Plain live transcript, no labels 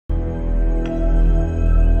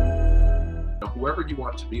whoever you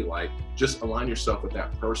want to be like, just align yourself with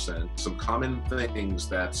that person. Some common things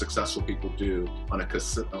that successful people do on a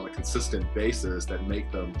consistent basis that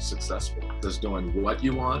make them successful. Just doing what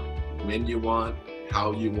you want, when you want,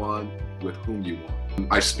 how you want, with whom you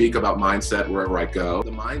want. I speak about mindset wherever I go. The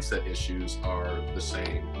mindset issues are the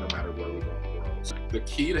same no matter where we go in the world. So the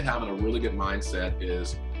key to having a really good mindset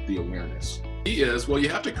is the awareness. The key is, well, you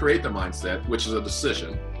have to create the mindset, which is a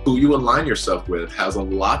decision. Who you align yourself with has a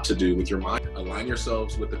lot to do with your mind. Align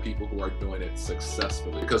yourselves with the people who are doing it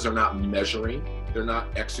successfully, because they're not measuring, they're not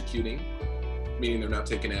executing, meaning they're not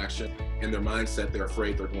taking action. In their mindset, they're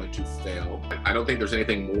afraid they're going to fail. I don't think there's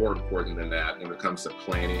anything more important than that when it comes to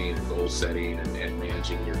planning and goal setting and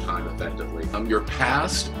managing your time effectively. Your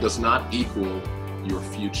past does not equal your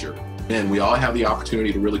future. And we all have the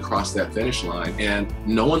opportunity to really cross that finish line, and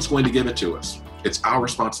no one's going to give it to us. It's our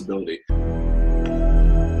responsibility.